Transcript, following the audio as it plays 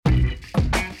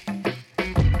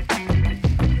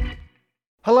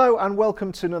Hello and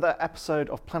welcome to another episode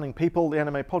of Planning People, the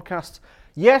NMA podcast.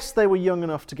 Yes, they were young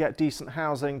enough to get decent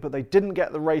housing, but they didn't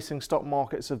get the racing stock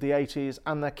markets of the 80s,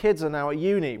 and their kids are now at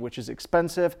uni, which is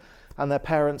expensive, and their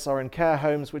parents are in care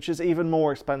homes, which is even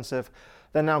more expensive.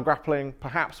 They're now grappling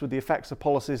perhaps with the effects of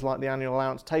policies like the annual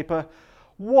allowance taper.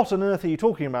 What on earth are you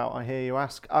talking about, I hear you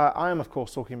ask? I am, of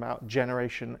course, talking about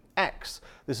Generation X.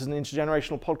 This is an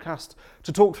intergenerational podcast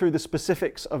to talk through the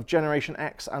specifics of Generation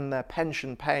X and their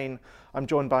pension pain. I'm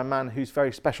joined by a man who's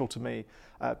very special to me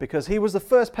because he was the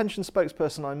first pension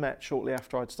spokesperson I met shortly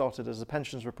after I'd started as a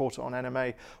pensions reporter on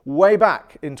NMA way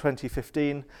back in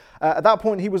 2015. At that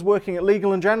point, he was working at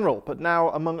Legal & General, but now,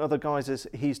 among other guises,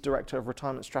 he's Director of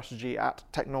Retirement Strategy at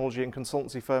technology and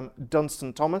consultancy firm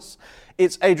Dunstan Thomas.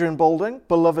 It's Adrian Boulding,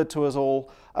 beloved to us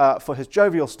all for his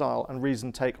jovial style and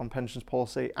reasoned take on pensions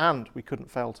policy, and we couldn't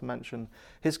fail to mention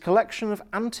his collection of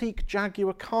antique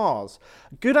Jaguar cars.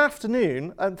 Good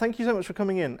afternoon, and thank you so much for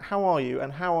coming in. How are you,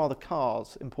 and how are the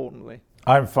cars, importantly?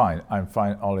 I'm fine,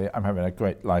 Ollie. I'm having a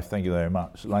great life, thank you very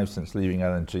much. Life since leaving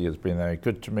L&G has been very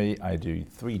good to me. I do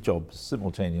 3 jobs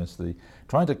simultaneously,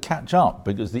 trying to catch up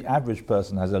because the average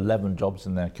person has 11 jobs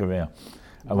in their career.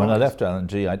 And when I left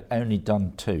L&G, I'd only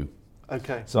done 2.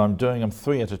 Okay. So I'm doing them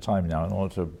 3 at a time now in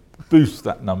order to boost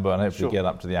that number and hopefully get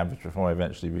up to the average before I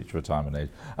eventually reach retirement age.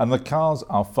 And the cars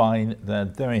are fine, they're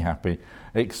very happy,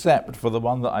 except for the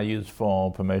one that I use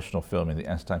for promotional filming, the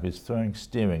S-Type, is throwing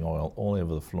steering oil all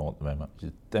over the floor at the moment, which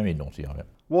is very naughty of it.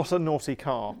 What a naughty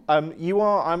car. You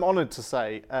are, I'm honoured to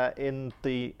say, in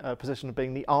the position of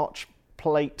being the arch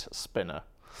plate spinner.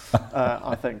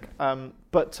 I think.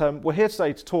 But we're here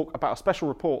today to talk about a special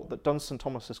report that Dunstan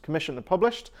Thomas has commissioned and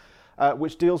published,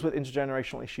 which deals with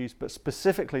intergenerational issues, but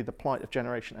specifically the plight of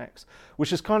Generation X,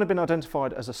 which has kind of been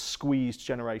identified as a squeezed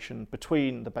generation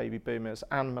between the baby boomers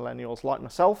and millennials like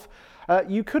myself.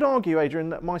 You could argue, Adrian,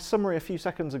 that my summary a few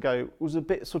seconds ago was a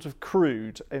bit sort of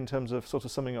crude in terms of sort of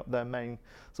summing up their main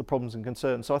sort of problems and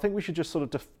concerns. So I think we should just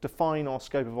sort of define our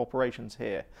scope of operations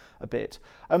here a bit.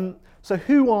 So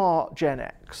who are Gen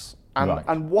X?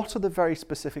 And what are the very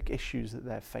specific issues that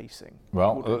they're facing?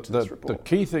 Well, the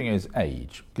key thing is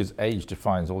age, because age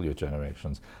defines all your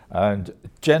generations. And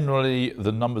generally,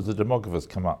 the numbers the demographers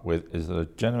come up with is that a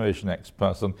Generation X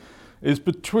person is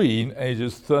between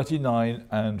ages 39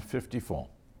 and 54.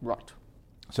 Right.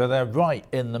 So they're right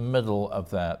in the middle of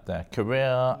their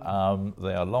career.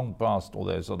 They are long past all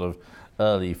those sort of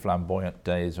early flamboyant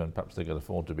days when perhaps they could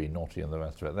afford to be naughty and the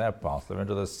rest of it. They're past. They're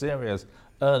into the serious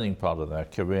earning part of their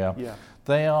career. Yeah.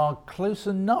 They are close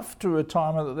enough to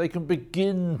retirement that they can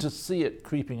begin to see it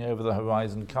creeping over the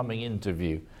horizon, coming into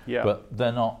view. Yeah. But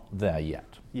they're not there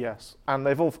yet. Yes, and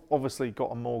they've obviously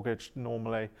got a mortgage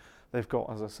normally. They've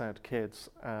got, as I said, kids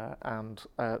and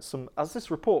some, as this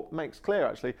report makes clear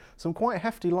actually, some quite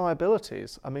hefty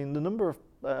liabilities. I mean, the number of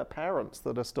parents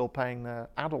that are still paying their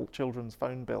adult children's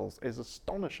phone bills is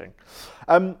astonishing.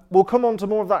 We'll come on to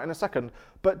more of that in a second,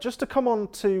 but just to come on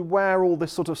to where all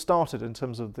this sort of started in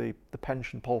terms of the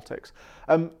pension politics.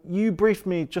 You briefed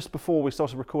me just before we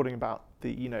started recording about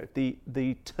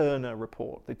the Turner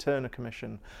report, the Turner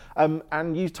Commission,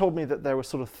 and you told me that there were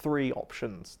sort of 3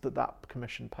 options that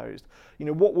commission posed.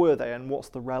 What were they, and what's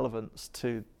the relevance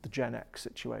to the Gen X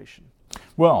situation?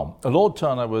 Well, Lord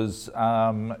Turner was,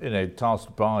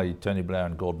 tasked by Tony Blair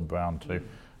and Gordon Brown to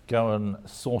go and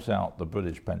sort out the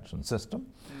British pension system.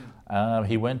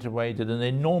 He went away, did an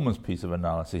enormous piece of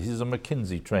analysis. He's a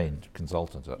McKinsey-trained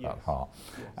consultant at heart.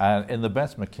 Yes. And in the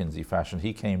best McKinsey fashion,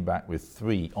 he came back with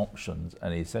 3 options,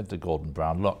 and he said to Gordon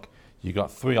Brown, look, you've got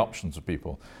 3 options for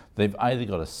people. They've either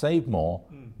got to save more,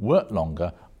 work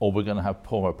longer, or we're going to have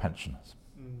poorer pensioners.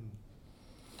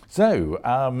 So,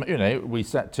 we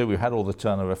set to, we've had all the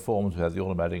Turner reforms, we had the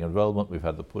automatic enrolment, we've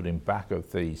had the putting back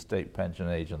of the state pension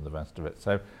age and the rest of it.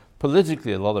 So,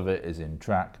 politically, a lot of it is in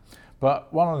track.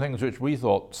 But one of the things which we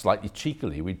thought slightly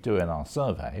cheekily we'd do in our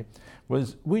survey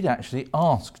was we'd actually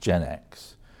ask Gen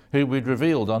X, who we'd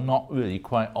revealed are not really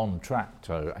quite on track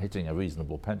to hitting a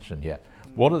reasonable pension yet.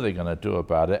 What are they going to do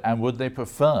about it? And would they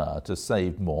prefer to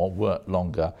save more, work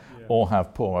longer, or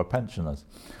have poorer pensioners?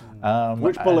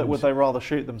 Which bullet would they rather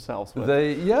shoot themselves with?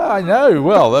 I know.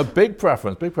 Well, a big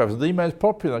preference. The most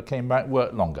popular came back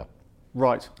work longer.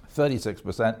 Right.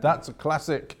 36%. That's a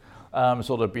classic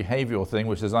sort of behavioural thing,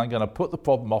 which is I'm going to put the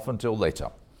problem off until later.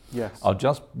 Yes. I'll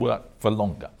just work for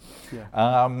longer. Yeah.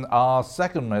 Our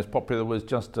second most popular was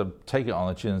just to take it on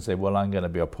the chin and say, well, I'm going to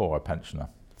be a poorer pensioner.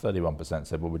 31%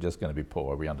 said, well, we're just going to be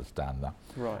poorer. We understand that.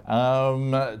 Right.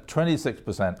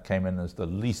 26% came in as the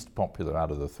least popular out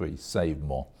of the 3, save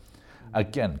more.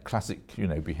 Again, classic,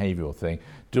 behavioural thing.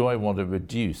 Do I want to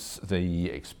reduce the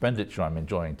expenditure I'm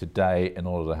enjoying today in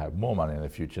order to have more money in the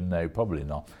future? No, probably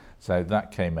not. So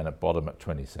that came in at bottom at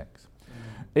 26.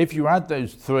 If you add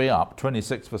those three up,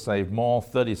 26 for save more,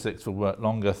 36 for work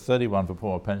longer, 31 for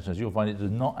poorer pensioners, you'll find it does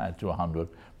not add to 100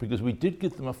 because we did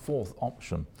give them a fourth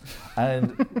option.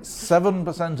 And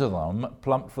 7% of them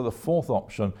plumped for the fourth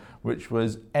option, which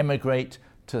was emigrate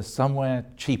to somewhere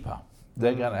cheaper.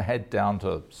 They're going to head down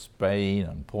to Spain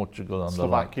and Portugal and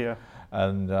Slovakia.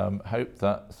 And hope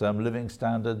that some living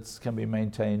standards can be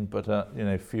maintained, but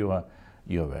fewer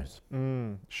euros.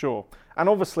 Sure. And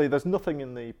obviously there's nothing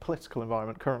in the political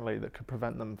environment currently that could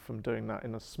prevent them from doing that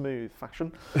in a smooth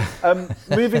fashion.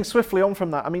 Moving swiftly on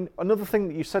from that, I mean, another thing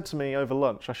that you said to me over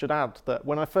lunch, I should add that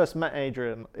when I first met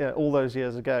Adrian all those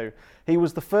years ago, he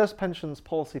was the first pensions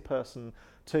policy person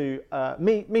to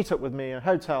meet up with me in a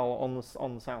hotel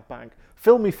on the South Bank,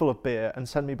 fill me full of beer and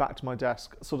send me back to my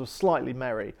desk sort of slightly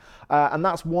merry. And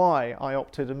that's why I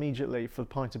opted immediately for the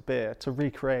pint of beer to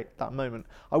recreate that moment.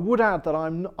 I would add that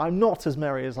I'm not as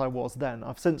merry as I was then.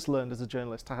 I've since learned as a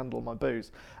journalist to handle my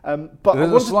booze. But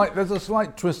there's a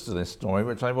slight twist to this story,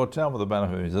 which I will tell for the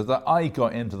benefit of you, is that I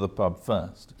got into the pub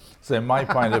first. So my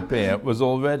pint of beer was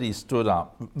already stood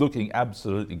up, looking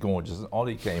absolutely gorgeous. And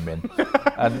Ollie came in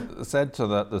and said to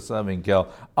the serving girl,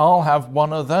 "I'll have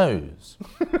one of those."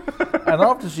 And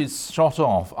after she'd shot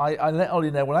off, I let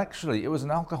Ollie know, well, actually, it was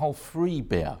an alcohol-free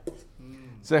beer.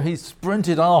 So he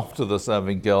sprinted after the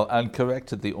serving girl and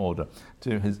corrected the order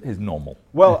to his normal.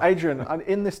 Well, Adrian,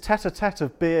 in this tete-a-tete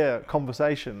of beer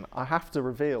conversation, I have to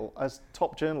reveal, as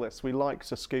top journalists, we like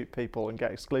to scoop people and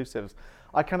get exclusives.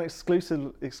 I can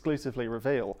exclusively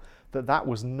reveal that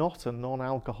was not a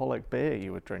non-alcoholic beer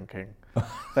you were drinking.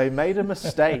 They made a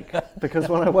mistake because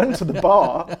when I went to the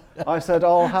bar, I said,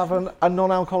 I'll have a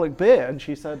non-alcoholic beer. And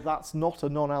she said, that's not a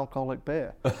non-alcoholic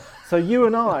beer. So you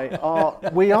and I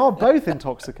are both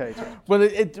intoxicated. Well,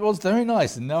 it was very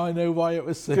nice. And now I know why it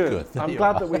was so good. I'm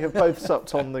glad that we have both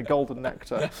supped on the golden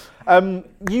nectar.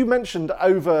 You mentioned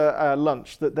over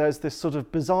lunch that there's this sort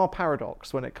of bizarre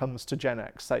paradox when it comes to Gen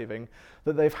X saving,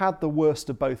 that they've had the worst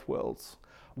of both worlds.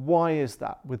 Why is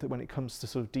that when it comes to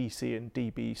sort of DC and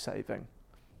DB saving?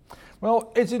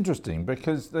 Well, it's interesting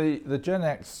because the Gen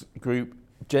X group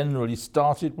generally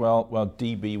started well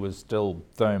DB was still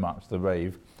very much the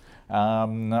rave.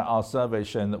 Our survey's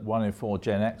shown that 1 in 4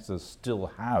 Gen Xers still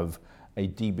have a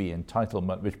DB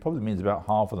entitlement, which probably means about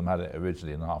half of them had it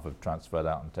originally and half have transferred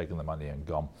out and taken the money and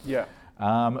gone. Yeah.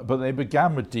 But they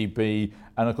began with DB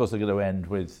and of course they're going to end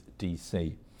with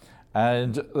DC.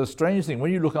 And the strange thing,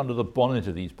 when you look under the bonnet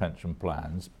of these pension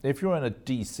plans, if you're in a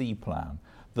DC plan,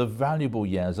 the valuable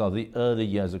years are the early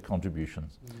years of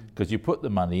contributions because you put the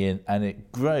money in and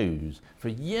it grows for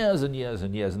years and years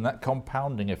and years, and that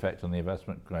compounding effect on the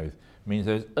investment growth means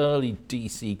those early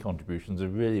DC contributions are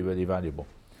really, really valuable.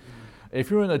 If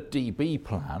you're in a DB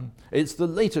plan, it's the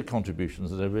later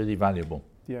contributions that are really valuable.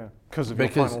 Yeah,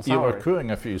 because you're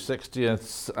accruing a few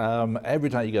 60ths. Every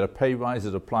time you get a pay rise,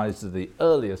 it applies to the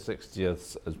earlier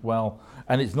 60ths as well.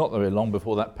 And it's not very long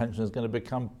before that pension is going to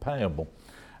become payable.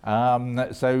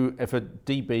 So if a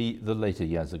DB, the later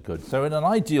years are good. So in an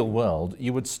ideal world,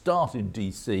 you would start in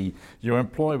DC, your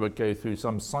employer would go through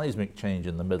some seismic change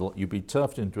in the middle, you'd be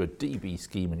turfed into a DB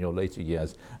scheme in your later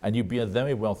years, and you'd be a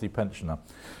very wealthy pensioner.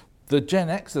 The Gen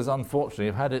Xers, unfortunately,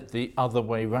 have had it the other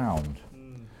way round.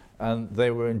 And they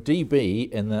were in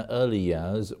DB in their early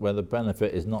years where the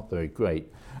benefit is not very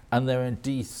great. And they're in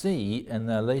DC in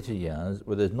their later years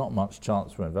where there's not much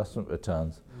chance for investment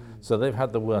returns. So they've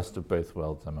had the worst of both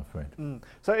worlds, I'm afraid.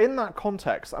 So in that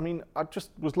context, I mean, I just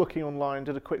was looking online,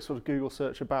 did a quick sort of Google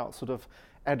search about sort of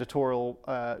editorial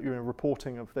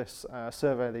reporting of this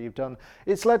survey that you've done.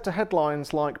 It's led to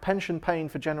headlines like pension pain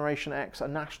for Generation X, a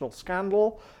national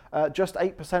scandal. Just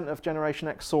 8% of Generation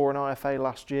X saw an IFA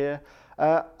last year.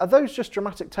 Are those just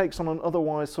dramatic takes on an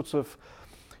otherwise sort of,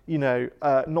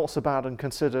 not so bad and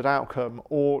considered outcome?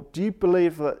 Or do you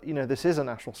believe that, this is a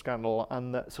national scandal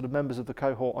and that sort of members of the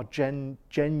cohort are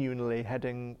genuinely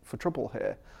heading for trouble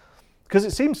here? Because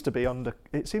it seems to be sort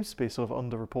of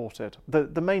underreported.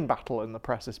 The main battle in the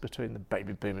press is between the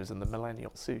baby boomers and the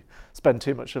millennials who spend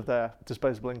too much of their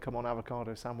disposable income on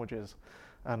avocado sandwiches,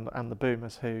 and the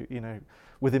boomers who,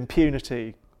 with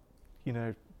impunity,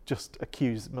 just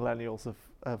accuse millennials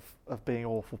of being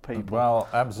awful people. Well,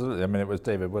 absolutely. I mean, it was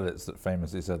David Willits that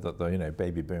famously said that the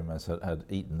baby boomers had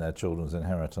eaten their children's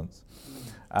inheritance,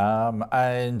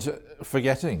 and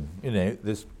forgetting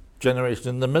this generation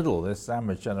in the middle, this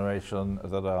sandwich generation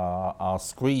that are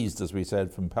squeezed, as we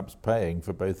said, from perhaps paying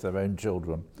for both their own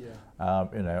children,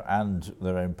 and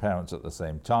their own parents at the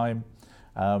same time.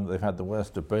 They've had the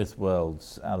worst of both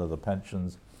worlds out of the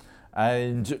pensions.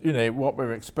 And, what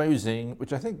we're exposing,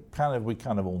 which I think we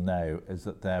all know, is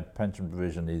that their pension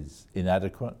provision is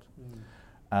inadequate.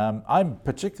 I'm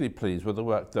particularly pleased with the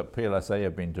work that PLSA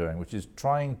have been doing, which is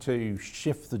trying to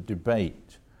shift the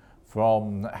debate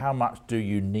from how much do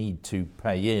you need to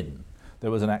pay in. There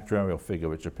was an actuarial figure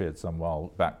which appeared some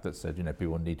while back that said,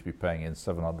 people need to be paying in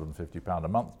 £750 a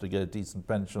month to get a decent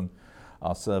pension.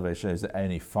 Our survey shows that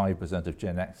only 5% of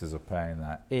Gen Xers are paying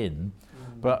that in.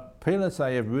 But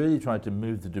PLSA have really tried to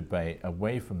move the debate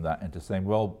away from that into saying,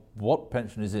 well, what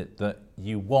pension is it that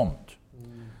you want?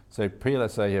 So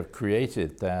PLSA have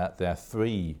created their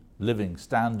 3 living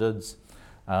standards,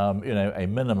 a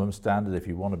minimum standard if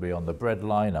you want to be on the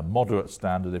breadline, a moderate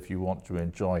standard if you want to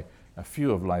enjoy a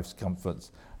few of life's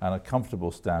comforts, and a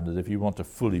comfortable standard if you want to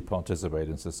fully participate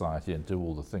in society and do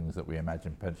all the things that we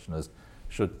imagine pensioners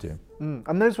should do.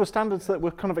 And those were standards that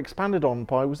were kind of expanded on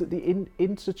by, was it the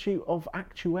Institute of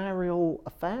Actuarial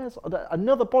Affairs?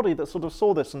 Another body that sort of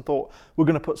saw this and thought, we're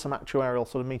going to put some actuarial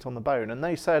sort of meat on the bone. And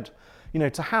they said,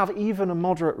 to have even a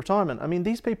moderate retirement,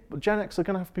 these people, Gen X, are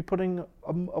going to have to be putting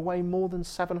away more than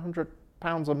 £700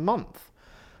 a month.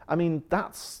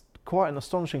 That's quite an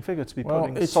astonishing figure to be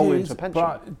putting solely into a pension.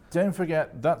 But don't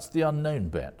forget, that's the unknown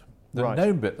bit. The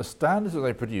known bit, the standards that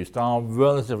they produced are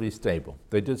relatively stable.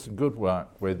 They did some good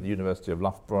work with the University of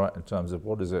Loughborough in terms of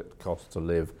what does it cost to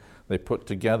live. They put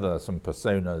together some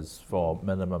personas for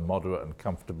minimum, moderate and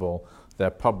comfortable. They're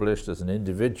published as an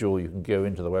individual. You can go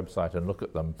into the website and look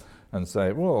at them and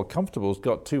say, well, comfortable's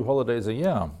got 2 holidays a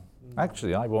year.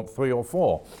 Actually, I want 3 or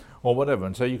 4 or whatever.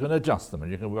 And so you can adjust them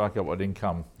and you can work out what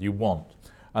income you want.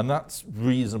 And that's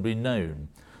reasonably known.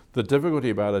 The difficulty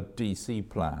about a DC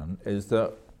plan is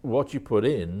that what you put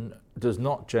in does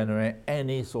not generate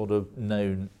any sort of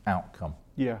known outcome.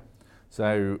 Yeah.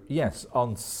 So yes,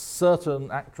 on certain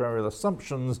actuarial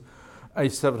assumptions, a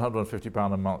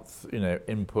 £750 a month,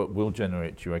 input will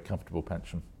generate you a comfortable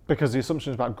pension. Because the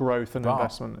assumptions about growth and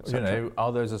investment, etc.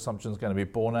 Are those assumptions going to be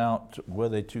borne out? Were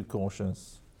they too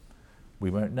cautious?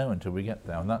 We won't know until we get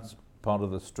there, and that's part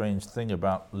of the strange thing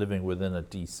about living within a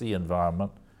DC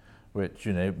environment, which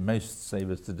most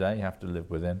savers today have to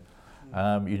live within.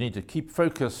 You need to keep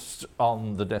focused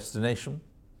on the destination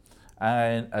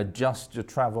and adjust your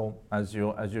travel as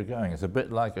you're going. It's a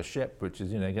bit like a ship, which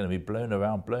is going to be blown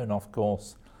around, blown off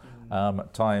course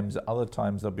at times. At other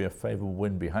times there'll be a favourable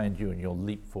wind behind you and you'll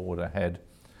leap forward ahead.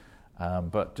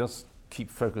 But just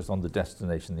keep focused on the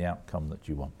destination, the outcome that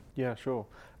you want. Yeah, sure.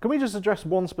 Can we just address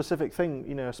one specific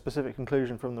thing, a specific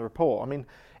conclusion from the report?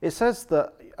 It says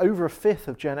that over a fifth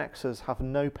of Gen Xers have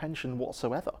no pension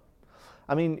whatsoever.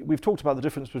 We've talked about the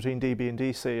difference between DB and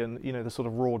DC and, the sort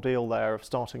of raw deal there of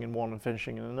starting in one and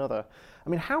finishing in another.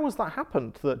 How has that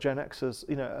happened that Gen Xers,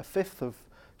 a fifth of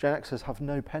Gen Xers have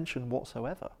no pension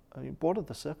whatsoever? What are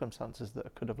the circumstances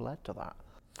that could have led to that?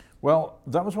 Well,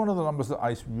 that was one of the numbers that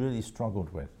I really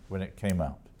struggled with when it came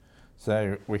out.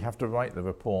 So we have to write the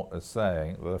report as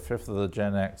saying that a fifth of the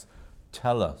Gen X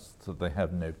tell us that they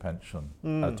have no pension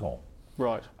at all.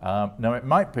 Right. Now, it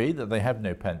might be that they have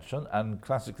no pension, and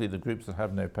classically the groups that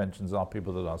have no pensions are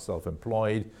people that are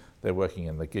self-employed, they're working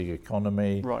in the gig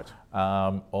economy, right.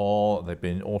 Or they've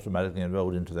been automatically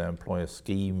enrolled into their employer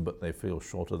scheme, but they feel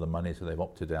short of the money, so they've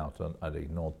opted out and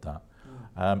ignored that.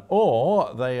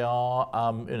 Or they are,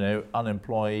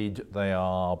 unemployed, they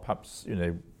are perhaps,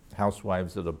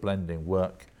 housewives that are blending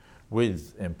work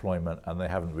with employment, and they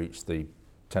haven't reached the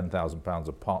 £10,000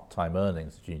 of part-time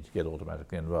earnings that you need to get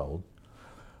automatically enrolled.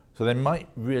 So they might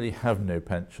really have no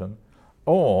pension,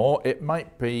 or it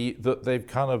might be that they've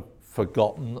kind of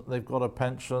forgotten that they've got a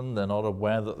pension, they're not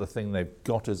aware that the thing they've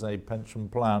got is a pension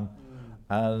plan.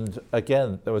 And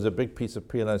again, there was a big piece of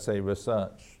PLSA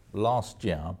research last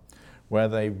year where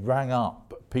they rang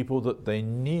up people that they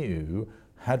knew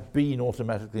had been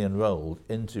automatically enrolled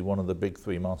into one of the big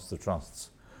 3 master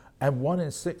trusts. And 1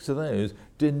 in 6 of those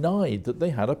denied that they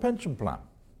had a pension plan.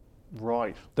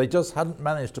 Right. They just hadn't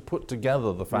managed to put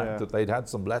together the fact that they'd had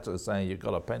some letters saying you've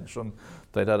got a pension.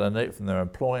 They'd had a note from their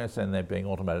employer saying they're being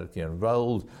automatically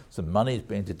enrolled. Some money's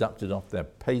being deducted off their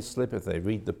pay slip. If they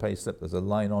read the pay slip, there's a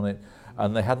line on it.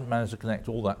 And they hadn't managed to connect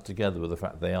all that together with the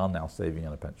fact they are now saving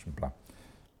in a pension plan.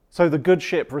 So the good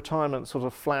ship retirement sort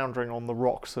of floundering on the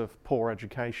rocks of poor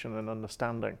education and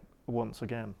understanding once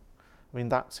again.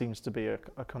 That seems to be a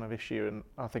kind of issue, and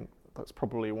I think that's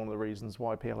probably one of the reasons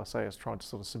why PLSA has tried to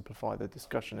sort of simplify the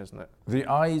discussion, isn't it? The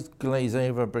eyes glaze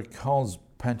over because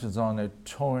pensions are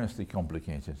notoriously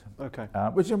complicated. Okay.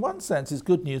 Which in one sense is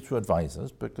good news for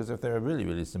advisors, because if they were really,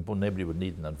 really simple, nobody would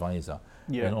need an advisor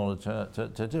in order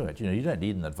to do it. You don't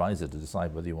need an advisor to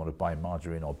decide whether you want to buy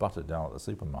margarine or butter down at the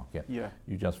supermarket. Yeah.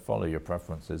 You just follow your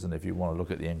preferences, and if you want to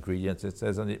look at the ingredients, it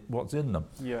says what's in them.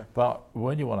 Yeah. But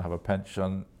when you want to have a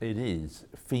pension, it is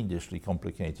fiendishly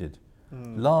complicated.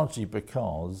 Largely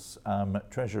because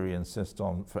Treasury insists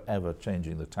on forever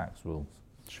changing the tax rules.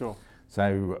 Sure.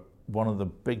 So one of the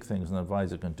big things an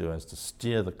advisor can do is to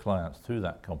steer the clients through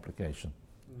that complication.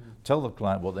 Tell the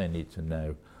client what they need to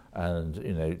know, and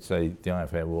say the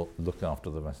IFA will look after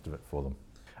the rest of it for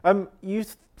them. You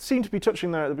seem to be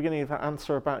touching there at the beginning of that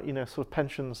answer about sort of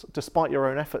pensions, despite your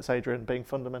own efforts, Adrian, being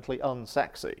fundamentally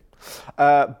unsexy.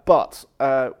 But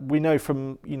we know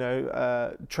from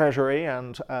Treasury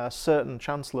and certain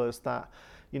chancellors that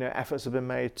efforts have been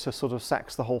made to sort of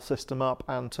sex the whole system up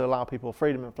and to allow people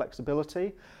freedom and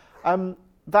flexibility.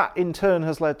 That in turn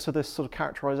has led to this sort of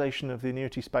characterisation of the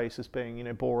annuity space as being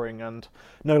boring and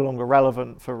no longer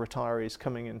relevant for retirees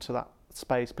coming into that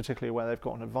space, particularly where they've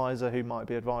got an advisor who might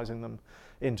be advising them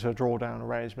into a drawdown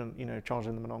arrangement,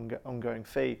 charging them an ongoing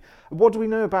fee. What do we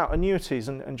know about annuities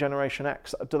and Generation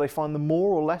X? Do they find them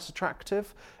more or less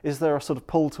attractive? Is there a sort of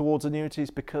pull towards annuities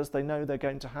because they know they're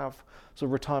going to have sort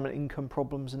of retirement income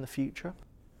problems in the future?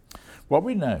 What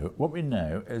we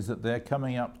know is that they're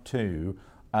coming up to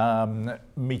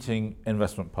meeting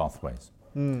investment pathways.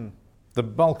 The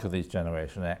bulk of these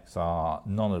Generation X are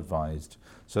non-advised,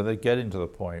 so they're getting to the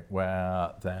point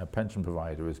where their pension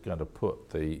provider is going to put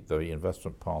the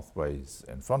investment pathways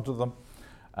in front of them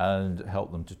and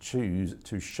help them to choose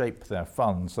to shape their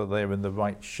funds so they're in the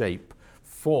right shape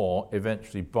for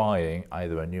eventually buying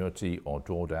either annuity or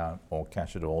drawdown or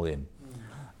cash it all in.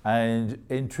 And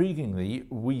intriguingly,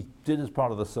 we did, as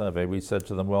part of the survey, we said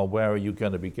to them, well, where are you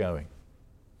going to be going?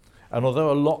 And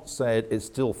although a lot said it's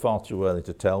still far too early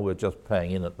to tell, we're just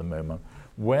paying in at the moment,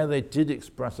 where they did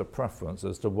express a preference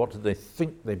as to what did they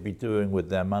think they'd be doing with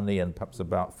their money in perhaps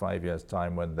about 5 years'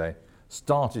 time when they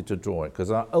started to draw it,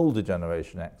 because our older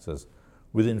Generation Xers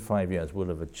within 5 years will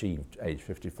have achieved age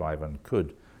 55 and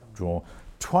could draw.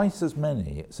 Twice as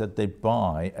many said they'd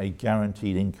buy a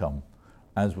guaranteed income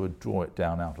as would draw it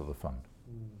down out of the fund.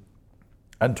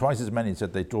 And twice as many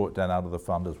said they'd draw it down out of the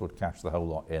fund as would cash the whole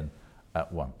lot in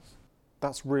at once.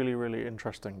 That's really, really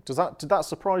interesting. Did that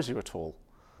surprise you at all?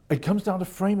 It comes down to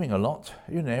framing a lot.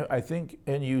 I think,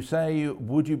 and you say,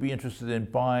 would you be interested in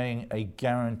buying a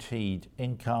guaranteed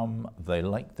income? They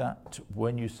like that.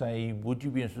 When you say, would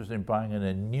you be interested in buying an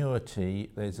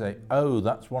annuity? They say, oh,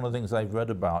 that's one of the things I've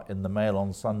read about in the Mail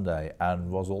on Sunday,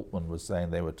 and Ros Altman was saying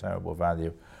they were terrible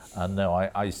value. And no,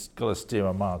 I got to steer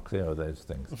a mile clear of those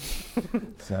things.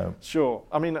 So sure.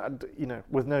 I mean,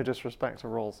 with no disrespect to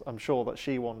Ros, I'm sure that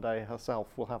she one day herself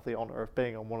will have the honour of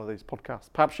being on one of these podcasts.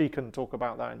 Perhaps she can talk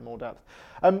about that in more depth.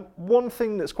 One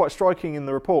thing that's quite striking in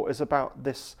the report is about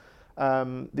this,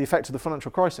 the effect of the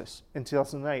financial crisis in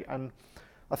 2008. And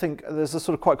I think there's a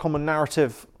sort of quite common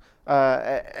narrative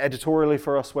editorially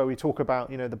for us where we talk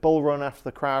about, the bull run after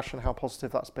the crash and how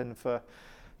positive that's been for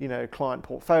client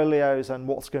portfolios and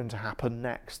what's going to happen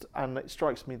next. And it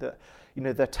strikes me that,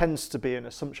 there tends to be an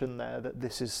assumption there that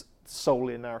this is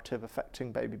solely a narrative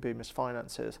affecting baby boomers'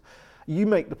 finances. You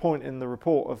make the point in the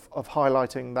report of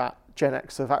highlighting that Gen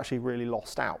X have actually really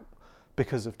lost out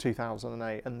because of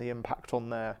 2008 and the impact on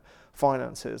their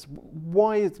finances.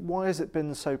 Why has it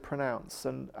been so pronounced,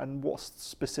 and what's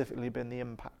specifically been the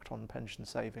impact on pension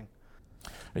saving?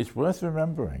 It's worth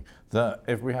remembering that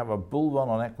if we have a bull run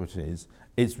on equities,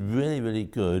 it's really, really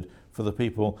good for the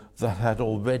people that had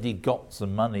already got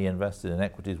some money invested in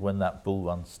equities when that bull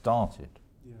run started.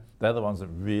 Yeah. They're the ones that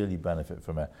really benefit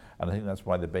from it. And I think that's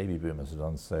why the baby boomers have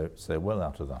done so well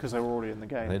out of that. Because they were already in the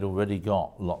game. They'd already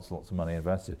got lots of money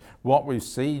invested. What we've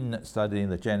seen studying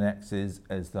the Gen X's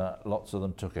is that lots of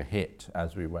them took a hit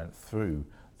as we went through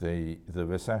the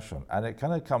recession. And it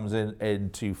kind of comes in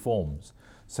two forms.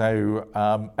 So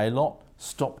a lot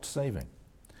stopped saving.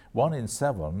 1 in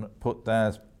 7 put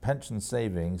their pension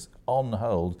savings on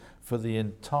hold for the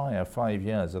entire 5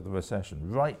 years of the recession.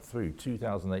 Right through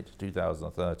 2008 to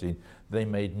 2013, they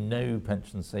made no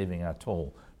pension saving at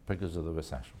all because of the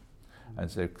recession.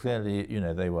 And so clearly,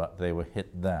 they were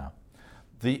hit there.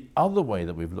 The other way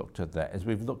that we've looked at that is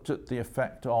we've looked at the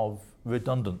effect of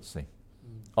redundancy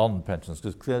on pensions,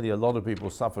 because clearly a lot of people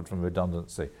suffered from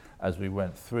redundancy as we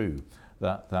went through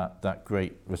that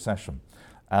great recession.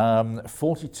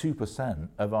 42%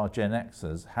 of our Gen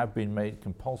Xers have been made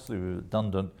compulsorily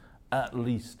redundant at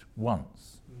least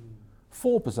once.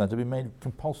 4% have been made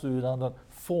compulsory redundant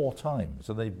 4 times,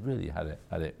 so they've really had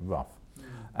it rough.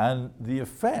 And the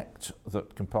effect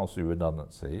that compulsory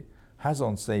redundancy has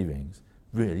on savings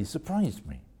really surprised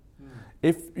me.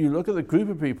 If you look at the group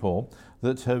of people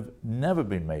that have never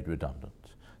been made redundant,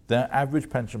 their average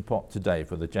pension pot today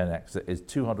for the Gen Xer is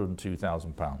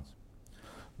 £202,000.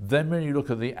 Then when you look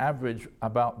at the average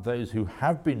about those who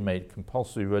have been made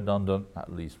compulsory redundant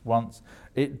at least once,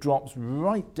 it drops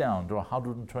right down to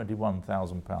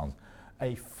 £121,000,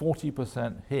 a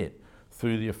 40% hit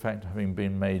through the effect of having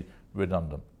been made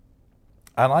redundant.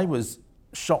 And I was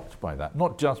shocked by that,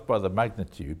 not just by the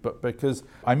magnitude, but because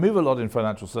I move a lot in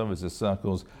financial services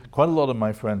circles. Quite a lot of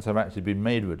my friends have actually been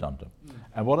made redundant.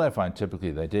 And what I find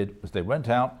typically they did was they went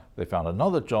out, they found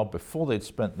another job before they'd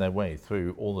spent their way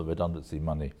through all the redundancy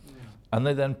money. And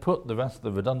they then put the rest of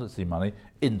the redundancy money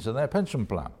into their pension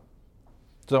plan.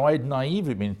 So I'd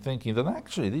naively been thinking that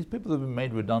actually these people who have been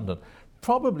made redundant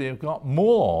probably have got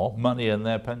more money in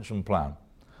their pension plan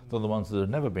than the ones that have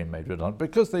never been made redundant,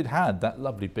 because they'd had that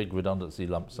lovely big redundancy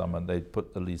lump sum and they'd put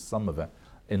at least some of it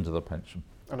into the pension.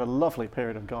 And a lovely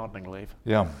period of gardening leave.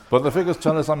 Yeah, but the figures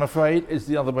tell us, I'm afraid, it's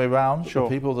the other way around. Sure.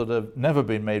 The people that have never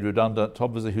been made redundant,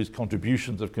 obviously whose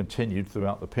contributions have continued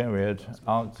throughout the period,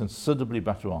 are considerably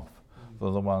better off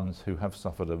than the ones who have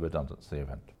suffered a redundancy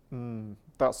event.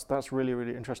 That's really,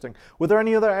 really interesting. Were there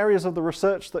any other areas of the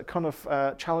research that kind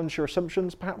of challenged your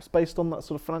assumptions, perhaps based on that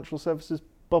sort of financial services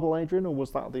bubble, Adrian, or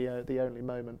was that the only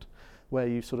moment where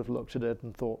you sort of looked at it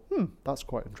and thought, that's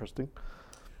quite interesting?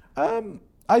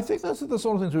 I think those are the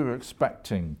sort of things we were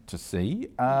expecting to see.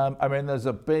 I mean, there's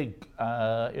a big,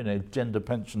 gender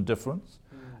pension difference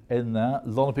in there. A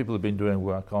lot of people have been doing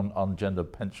work on gender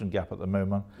pension gap at the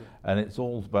moment, and it's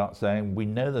all about saying we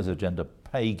know there's a gender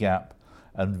pay gap,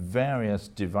 and various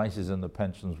devices in the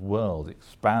pensions world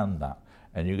expand that,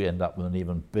 and you end up with an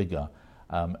even bigger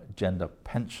gender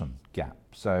pension gap.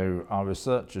 So our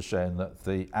research has shown that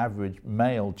the average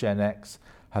male Gen X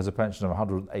has a pension of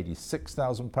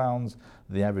 £186,000,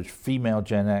 the average female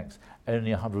Gen X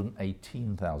only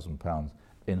 £118,000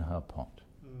 in her pot.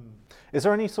 Is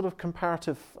there any sort of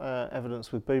comparative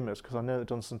evidence with boomers? Because I know that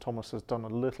Dunstan Thomas has done a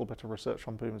little bit of research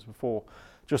on boomers before.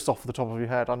 Just off the top of your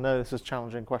head, I know this is a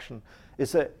challenging question.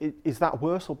 Is that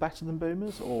worse or better than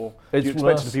boomers, or do you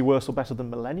expect it to be worse or better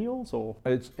than millennials? Or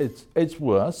it's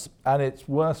worse, and it's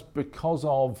worse because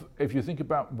of, if you think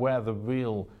about where the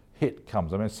real hit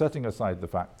comes. I mean, setting aside the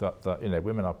fact that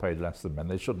women are paid less than men,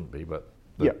 they shouldn't be, but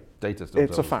the data still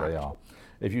tells us they are.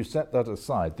 If you set that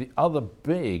aside, the other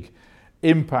big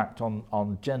impact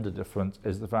on gender difference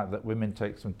is the fact that women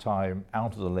take some time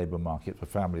out of the labour market for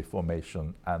family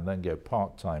formation and then go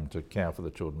part-time to care for the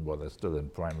children while they're still in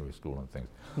primary school and things.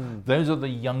 Those are the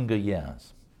younger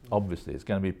years. Obviously, it's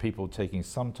going to be people taking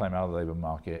some time out of the labour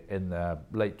market in their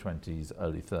late 20s,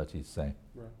 early 30s, say.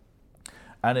 Right.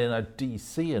 And in a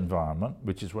DC environment,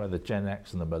 which is where the Gen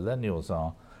X and the millennials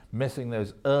are, missing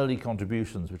those early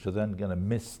contributions, which are then going to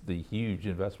miss the huge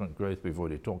investment growth we've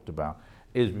already talked about,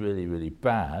 is really, really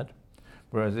bad.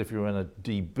 Whereas if you're in a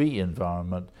DB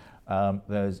environment,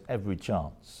 there's every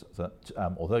chance that,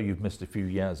 although you've missed a few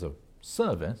years of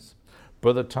service,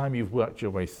 by the time you've worked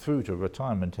your way through to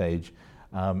retirement age,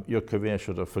 your career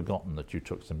should have forgotten that you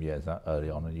took some years out early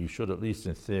on, and you should, at least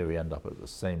in theory, end up at the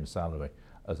same salary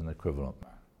as an equivalent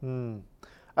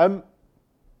man.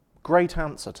 Great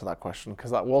answer to that question,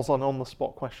 because that was an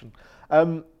on-the-spot question.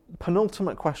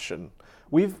 Penultimate question.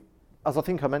 As I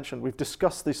think I mentioned, we've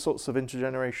discussed these sorts of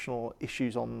intergenerational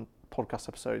issues on podcast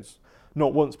episodes,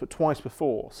 not once but twice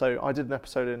before. So I did an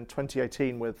episode in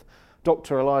 2018 with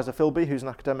Dr. Eliza Philby, who's an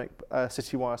academic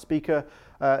Citywire speaker,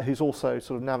 who's also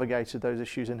sort of navigated those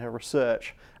issues in her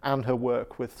research and her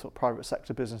work with sort of private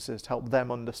sector businesses to help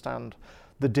them understand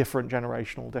the different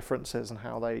generational differences and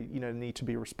how they need to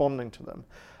be responding to them.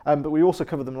 But we also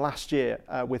covered them last year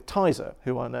with Tizer,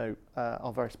 who I know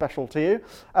are very special to you.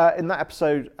 In that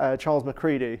episode, Charles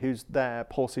McCready, who's their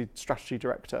policy strategy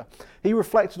director, he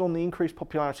reflected on the increased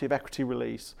popularity of equity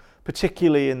release,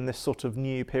 particularly in this sort of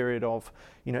new period of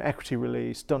equity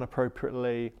release, done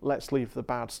appropriately, let's leave the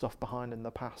bad stuff behind in the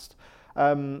past.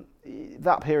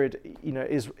 That period,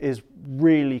 is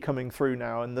really coming through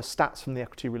now, and the stats from the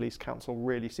Equity Release Council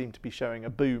really seem to be showing a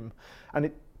boom, and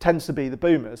it tends to be the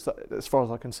boomers, that, as far as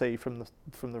I can see from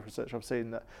the research I've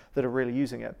seen, that are really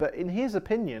using it. But in his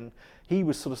opinion, he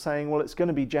was sort of saying, well, it's going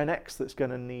to be Gen X that's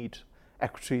going to need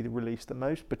equity release the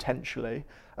most, potentially,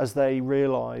 as they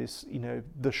realise,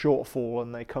 the shortfall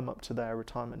and they come up to their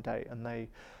retirement date and they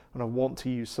want to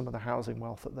use some of the housing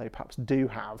wealth that they perhaps do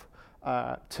have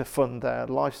to fund their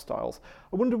lifestyles.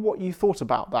 I wonder what you thought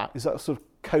about that. Is that sort of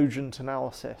cogent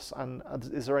analysis, and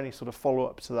is there any sort of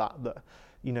follow-up to that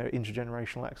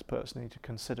intergenerational experts need to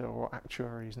consider or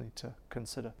actuaries need to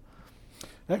consider?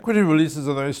 Equity releases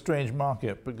are a very strange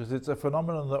market because it's a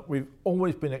phenomenon that we've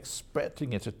always been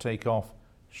expecting it to take off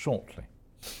shortly.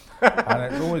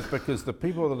 And it's always because the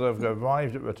people that have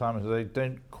arrived at retirement today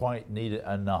don't quite need it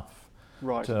enough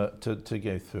to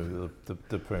go through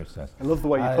the process. I love the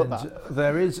way you put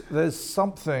that. There's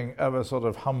something of a sort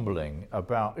of humbling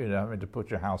about having to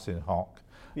put your house in hock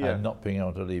and not being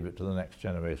able to leave it to the next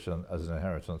generation as an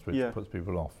inheritance, which puts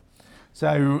people off.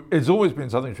 So it's always been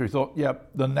something which we thought,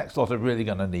 the next lot are really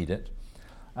going to need it.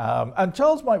 And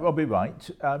Charles might well be right.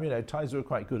 Tyser are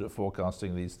quite good at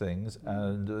forecasting these things,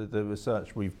 and the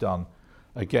research we've done,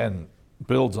 again,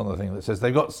 builds on the thing that says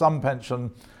they've got some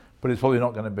pension, but it's probably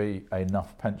not going to be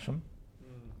enough pension.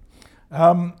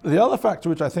 The other factor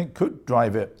which I think could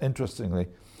drive it, interestingly,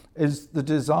 is the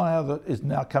desire that is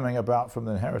now coming about from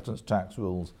the inheritance tax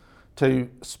rules to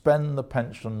spend the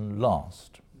pension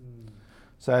last.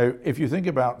 So if you think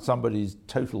about somebody's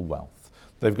total wealth,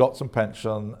 they've got some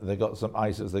pension, they've got some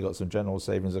ISAs, they've got some general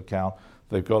savings account,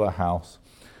 they've got a house.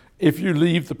 If you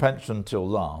leave the pension till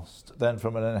last, then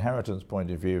from an inheritance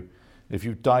point of view, if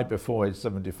you die before age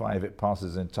 75, it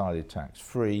passes entirely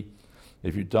tax-free.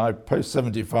 If you die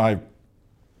post-75,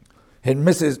 it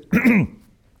misses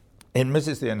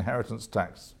the inheritance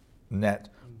tax net,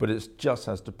 but it just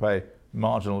has to pay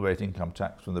marginal rate income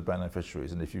tax from the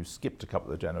beneficiaries. And if you've skipped a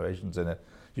couple of generations in it,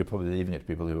 you're probably leaving it to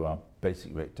people who are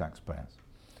basic rate taxpayers.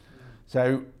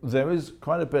 So there is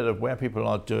quite a bit of where people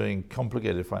are doing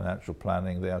complicated financial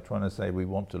planning. They are trying to say we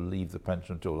want to leave the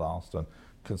pension till last and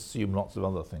consume lots of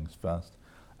other things first.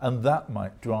 And that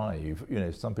might drive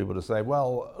some people to say,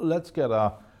 well, let's get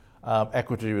a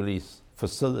equity release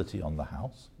facility on the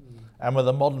house. And with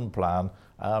a modern plan,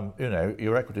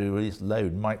 your equity release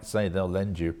loan might say they'll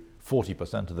lend you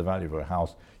 40% of the value of a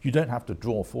house. You don't have to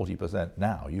draw 40%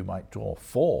 now. You might draw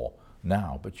 4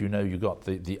 now, but you've got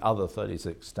the other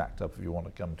 36 stacked up if you want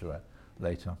to come to it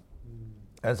later.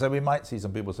 And so we might see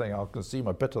some people saying, I'll consume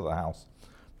a bit of the house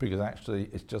because actually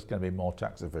it's just going to be more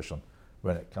tax efficient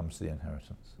when it comes to the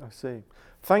inheritance. I see.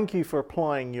 Thank you for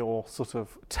applying your sort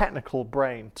of technical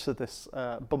brain to this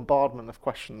bombardment of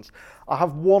questions. I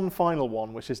have one final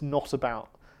one, which is not about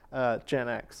Gen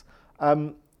X.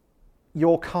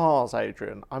 Your cars,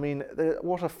 Adrian. I mean,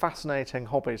 what a fascinating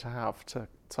hobby to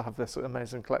have this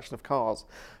amazing collection of cars.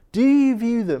 Do you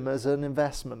view them as an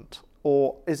investment,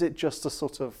 or is it just a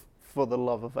sort of for the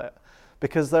love of it?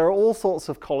 Because there are all sorts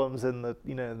of columns in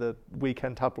the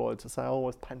weekend tabloids that say, oh,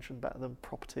 is pension better than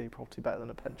property better than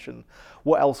a pension?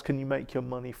 What else can you make your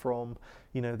money from?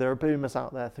 There are boomers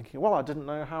out there thinking, well, I didn't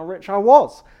know how rich I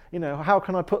was. How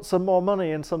can I put some more money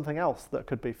in something else that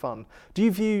could be fun? Do you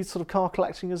view sort of car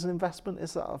collecting as an investment?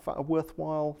 Is that a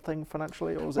worthwhile thing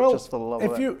financially, or is it just for the love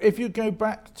of it? If you go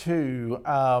back to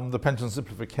the pension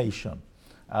simplification,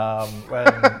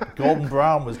 when Gordon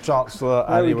Brown was Chancellor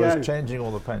and he was changing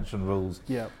all the pension rules,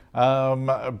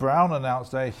 Brown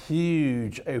announced a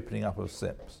huge opening up of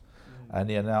SIPs. And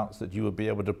he announced that you would be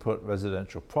able to put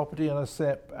residential property in a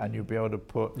SIP and you'd be able to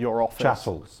put your office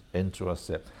chattels into a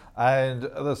SIP. And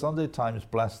the Sunday Times,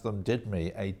 bless them, did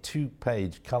me a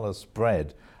 2-page colour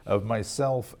spread of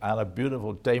myself and a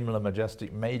beautiful Daimler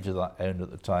Majestic Major that I owned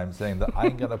at the time, saying that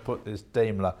I'm going to put this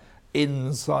Daimler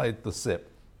inside the SIP.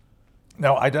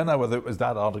 Now, I don't know whether it was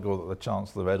that article that the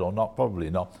Chancellor read or not, probably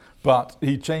not, but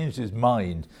he changed his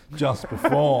mind just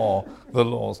before the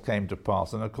laws came to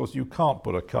pass. And of course, you can't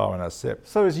put a car in a SIP.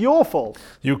 So it's your fault.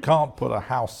 You can't put a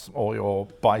house or your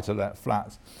buy-to-let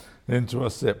flats into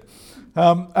a SIP.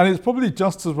 And it's probably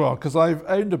just as well, because I've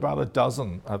owned about a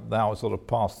dozen, have now sort of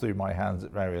passed through my hands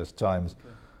at various times.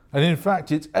 Okay. And in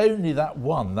fact, it's only that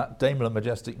one, that Daimler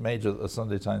Majestic Major that the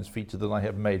Sunday Times featured, that I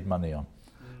have made money on.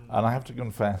 And I have to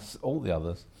confess, all the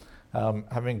others,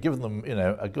 having given them,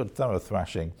 a good thorough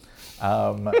thrashing,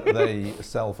 they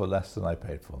sell for less than I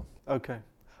paid for them. Okay.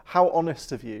 How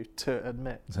honest of you to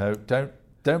admit. So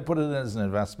don't put it in as an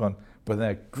investment, but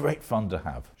they're great fun to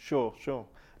have. Sure. Do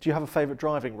you have a favourite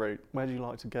driving route? Where do you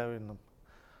like to go in them?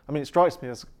 I mean, it strikes me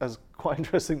as quite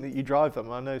interesting that you drive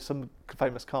them. I know some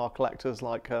famous car collectors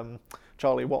like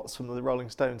Charlie Watts from the Rolling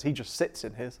Stones. He just sits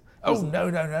in his. No.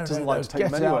 Like to take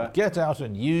them anywhere. Get out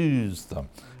and use them,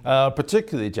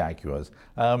 particularly Jaguars.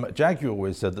 Jaguar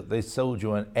always said that they sold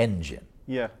you an engine.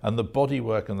 Yeah. And the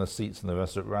bodywork and the seats and the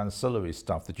rest of it were ancillary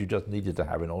stuff that you just needed to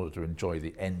have in order to enjoy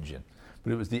the engine.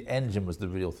 But it was the engine was the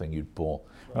real thing you'd bought.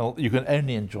 Right. Well, you can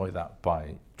only enjoy that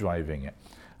by driving it.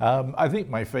 I think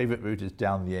my favourite route is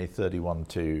down the A31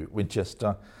 to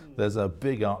Winchester. There's a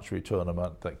big archery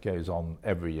tournament that goes on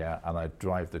every year, and I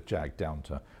drive the Jag down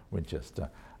to Winchester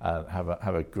and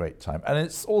have a great time. And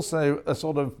it's also a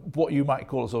sort of what you might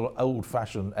call a sort of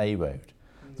old-fashioned A road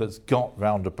that's got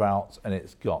roundabouts and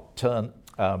it's got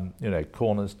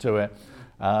corners to it.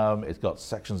 It's got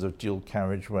sections of dual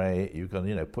carriageway. You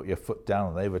can put your foot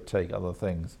down and overtake other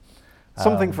things.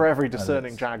 Something for every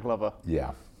discerning Jag lover.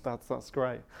 Yeah. That's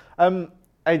great.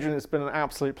 Adrian, it's been an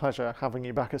absolute pleasure having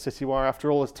you back at CityWire after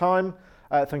all this time.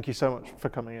 Thank you so much for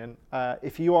coming in.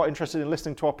 If you are interested in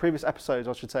listening to our previous episodes,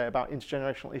 I should say, about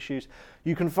intergenerational issues,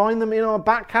 you can find them in our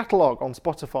back catalogue on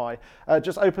Spotify.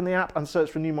 Just open the app and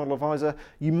search for New Model Advisor.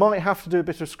 You might have to do a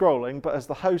bit of scrolling, but as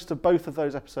the host of both of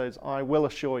those episodes, I will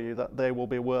assure you that they will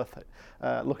be worth it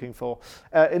looking for.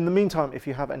 In the meantime, if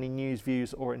you have any news,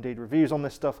 views, or indeed reviews on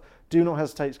this stuff, do not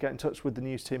hesitate to get in touch with the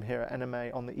news team here at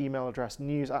NMA on the email address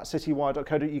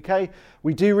news@citywire.co.uk.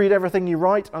 We do read everything you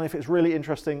write, and if it's really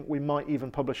interesting, we might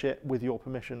even publish it with your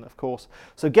permission, of course.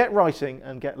 So get writing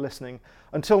and get listening.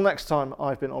 Until next time,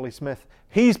 I've been Ollie Smith.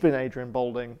 He's been Adrian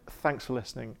Boulding. Thanks for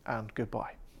listening, and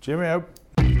goodbye. Cheerio.